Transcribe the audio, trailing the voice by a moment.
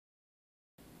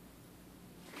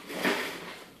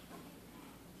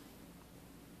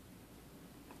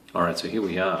All right, so here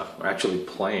we are. We're actually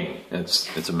playing.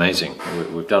 It's amazing.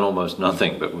 We've done almost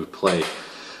nothing, but we've played.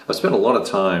 I've spent a lot of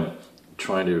time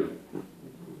trying to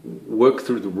work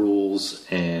through the rules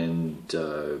and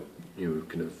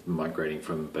kind of migrating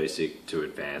from basic to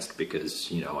advanced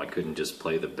because I couldn't just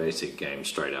play the basic game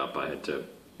straight up. I had to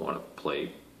want to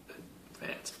play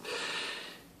advanced.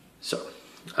 So,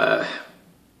 a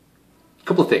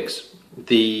couple of things.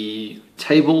 The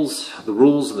tables, the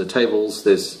rules and the tables,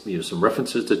 there's some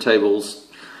references to tables,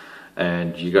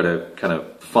 and you got to kind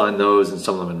of find those, and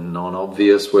some of them are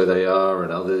non-obvious where they are,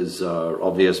 and others are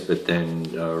obvious but then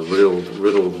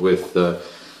riddled with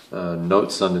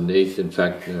notes underneath. In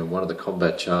fact, one of the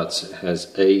combat charts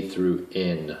has A through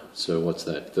N, so what's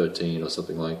that, 13 or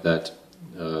something like that,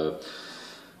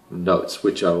 notes,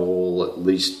 which are all at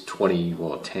least 20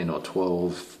 or 10 or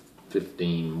 12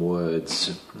 15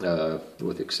 words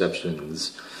with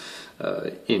exceptions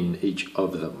in each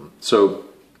of them. So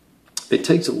it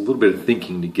takes a little bit of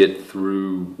thinking to get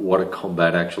through what a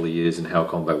combat actually is and how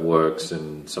combat works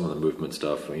and some of the movement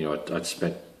stuff. I'd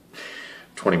spent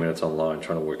 20 minutes online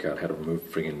trying to work out how to move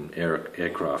friggin'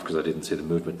 aircraft because I didn't see the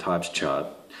movement types chart,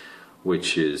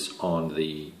 which is on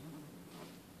the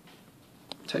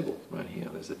table right here.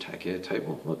 There's the Tac Air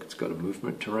table. Look, it's got a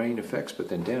movement terrain effects, but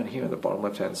then down here on the bottom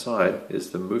left hand side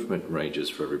is the movement ranges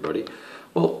for everybody.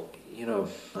 Well, I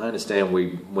understand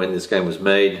when this game was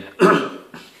made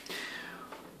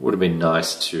would have been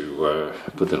nice to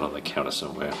put that on the counter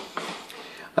somewhere.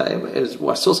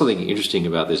 I saw something interesting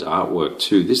about this artwork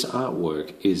too. This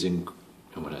artwork is and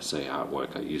when I say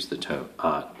artwork, I use the term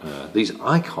art. These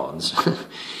icons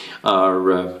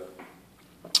are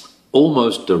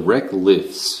almost direct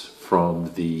lifts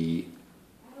from the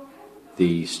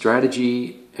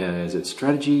strategy, is it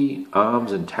strategy,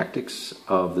 arms and tactics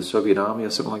of the Soviet Army or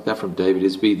something like that from David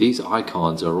Isby. These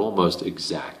icons are almost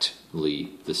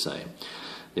exactly the same.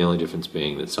 The only difference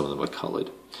being that some of them are colored.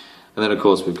 And then of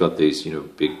course we've got these,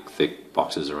 big thick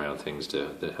boxes around things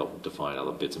that help define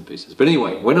other bits and pieces. But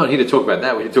anyway, we're not here to talk about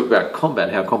that. We're here to talk about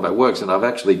combat, how combat works, and I've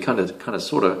actually kind of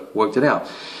sort of worked it out.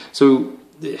 So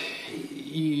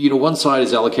one side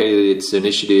is allocated its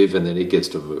initiative and then it gets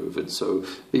to move. And so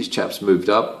these chaps moved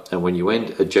up, and when you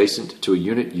end adjacent to a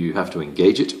unit, you have to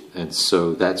engage it. And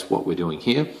so that's what we're doing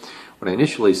here. When I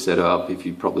initially set up, if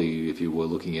you were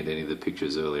looking at any of the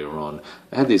pictures earlier on,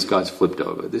 I had these guys flipped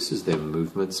over. This is their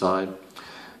movement side.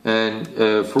 And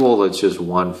for all that's just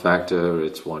one factor,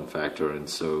 it's one factor. And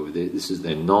so this is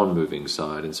their non-moving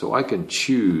side. And so I can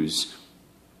choose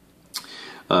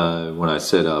when I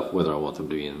set up whether I want them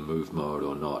to be in move mode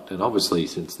or not. And obviously,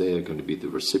 since they're going to be the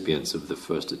recipients of the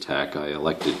first attack, I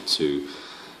elected to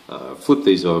flip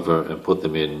these over and put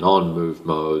them in non-move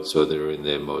mode so they're in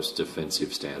their most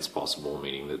defensive stance possible,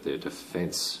 meaning that their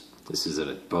defense, these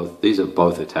are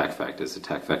both attack factors,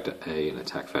 attack factor A and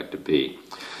attack factor B.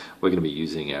 We're going to be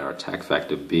using our attack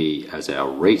factor B as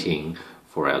our rating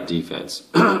for our defense.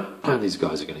 These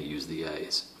guys are going to use the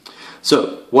A's.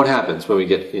 So what happens when we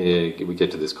get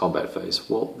to this combat phase?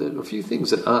 Well, there are a few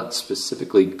things that aren't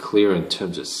specifically clear in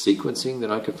terms of sequencing that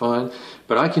I could find,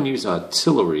 but I can use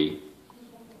artillery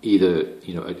either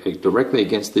directly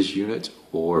against this unit,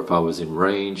 or if I was in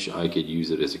range, I could use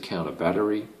it as a counter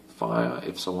battery fire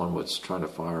if someone was trying to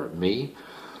fire at me.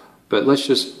 But let's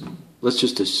just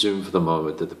assume for the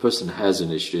moment that the person who has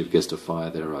initiative gets to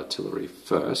fire their artillery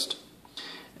first.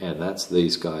 And that's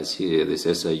these guys here, this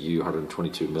SAU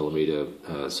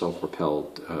 122mm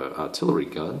self-propelled artillery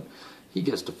gun. He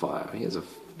gets to fire. He has a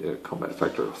combat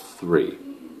factor of 3.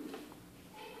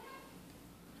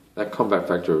 That combat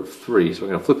factor of 3, so we're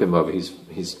going to flip him over.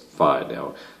 He's fired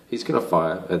now. He's going to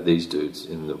fire at these dudes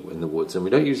in the woods, and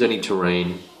we don't use any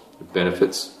terrain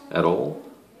benefits at all.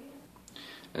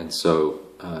 And so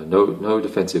no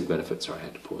defensive benefits. Sorry, I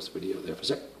had to pause the video there for a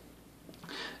sec.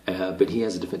 But he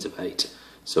has a defensive 8.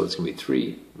 So it's going to be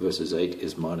 3 versus 8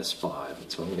 is -5.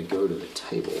 And so I'm going to go to the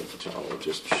table, which I will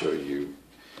just show you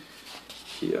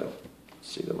here.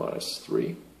 See the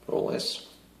 -3 or less.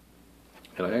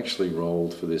 And I actually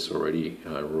rolled for this already,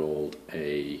 and I rolled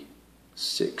a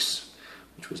 6,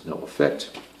 which was no effect.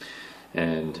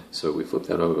 And so we flip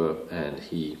that over, and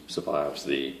he survives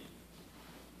the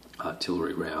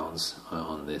artillery rounds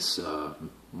on this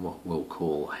what we'll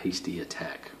call hasty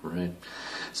attack, right?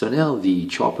 So now the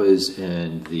choppers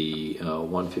and the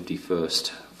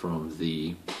 151st from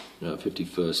the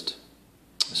 51st,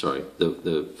 sorry,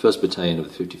 the 1st Battalion of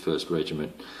the 51st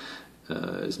Regiment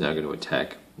is now going to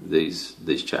attack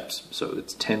these chaps. So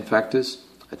it's 10 factors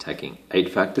attacking 8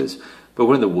 factors, but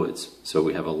we're in the woods, so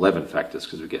we have 11 factors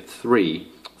because we get 3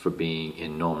 for being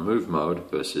in non-move mode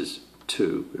versus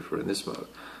 2 if we're in this mode.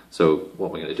 So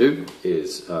what we're going to do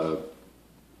is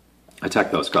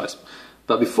attack those guys.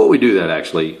 But before we do that,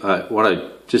 actually,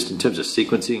 just in terms of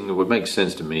sequencing, it would make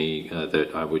sense to me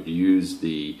that I would use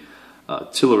the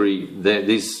artillery.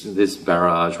 This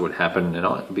barrage would happen,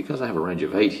 and because I have a range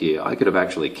of 8 here, I could have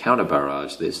actually counter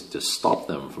barraged this to stop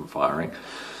them from firing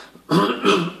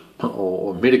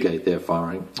or mitigate their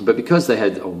firing. But because they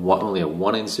had only a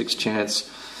 1 in 6 chance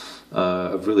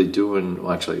of really doing,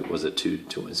 well, actually it was a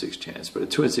 2 in 6 chance, but a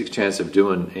 2 in 6 chance of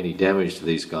doing any damage to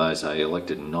these guys, I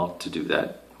elected not to do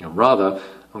that. And rather,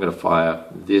 I'm going to fire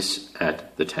this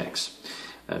at the tanks.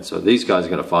 And so these guys are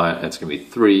going to fire, and it's going to be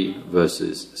 3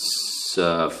 versus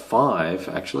 5,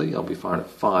 actually. I'll be firing at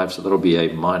 5, so that'll be a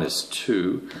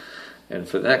 -2. And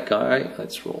for that guy,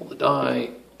 let's roll the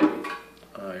die.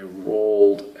 I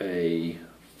rolled a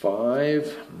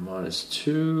 5,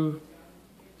 -2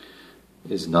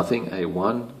 is nothing, a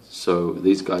 1. So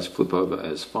these guys flip over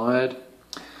as fired.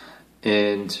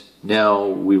 And now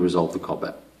we resolve the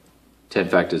combat. 10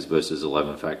 factors versus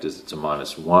 11 factors, it's a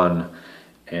 -1.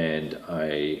 And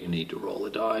I need to roll a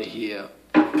die here.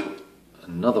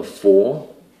 Another 4,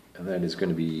 and that is going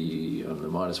to be, on the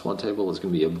 -1 table, it's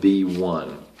going to be a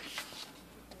B1.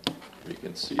 You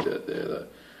can see that there, the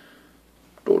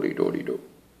do.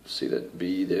 See that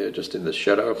B there, just in the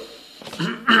shadow?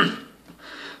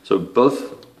 So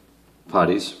both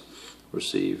parties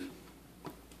receive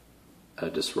a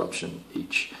disruption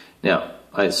each. Now,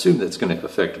 I assume that's going to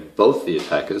affect both the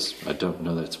attackers. I don't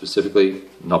know that specifically,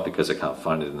 not because I can't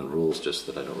find it in the rules, just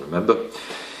that I don't remember.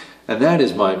 And that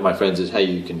is, my friends, is how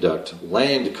you conduct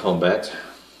land combat.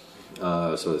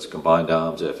 So it's combined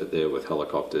arms effort there with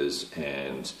helicopters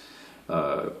and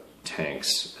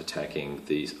tanks attacking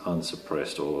these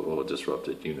unsuppressed or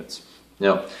disrupted units.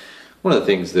 Now, one of the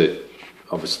things that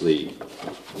obviously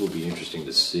will be interesting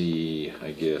to see,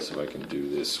 I guess, if I can do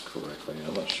this correctly.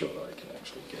 I'm not sure that I can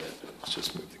actually get it, but let's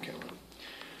just move the camera.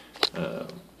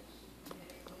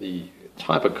 The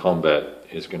type of combat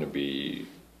is going to be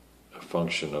a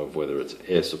function of whether it's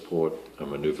air support, or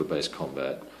maneuver-based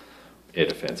combat, air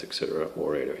defense, etc.,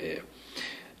 or air-to-air.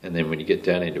 And then when you get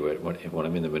down into it, when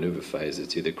I'm in the maneuver phase,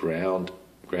 it's either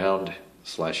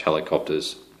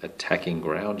ground/helicopters attacking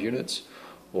ground units,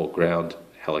 or ground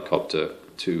helicopter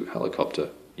to helicopter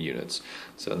units.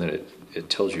 So then it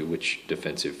tells you which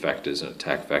defensive factors and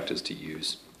attack factors to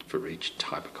use for each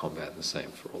type of combat, and the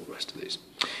same for all the rest of these.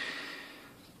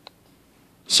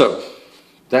 So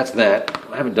that's that.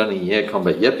 I haven't done any air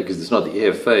combat yet because it's not the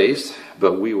air phase,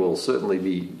 but we will certainly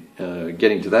be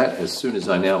getting to that as soon as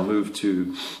I now move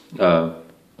to the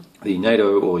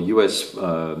NATO or US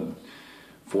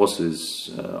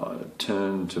forces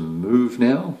turn to move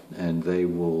now, and they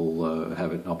will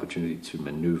have an opportunity to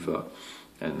maneuver,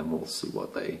 and then we'll see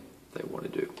what they want to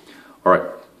do. All right,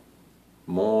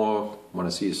 more when I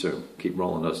see you soon. Keep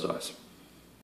rolling those dice.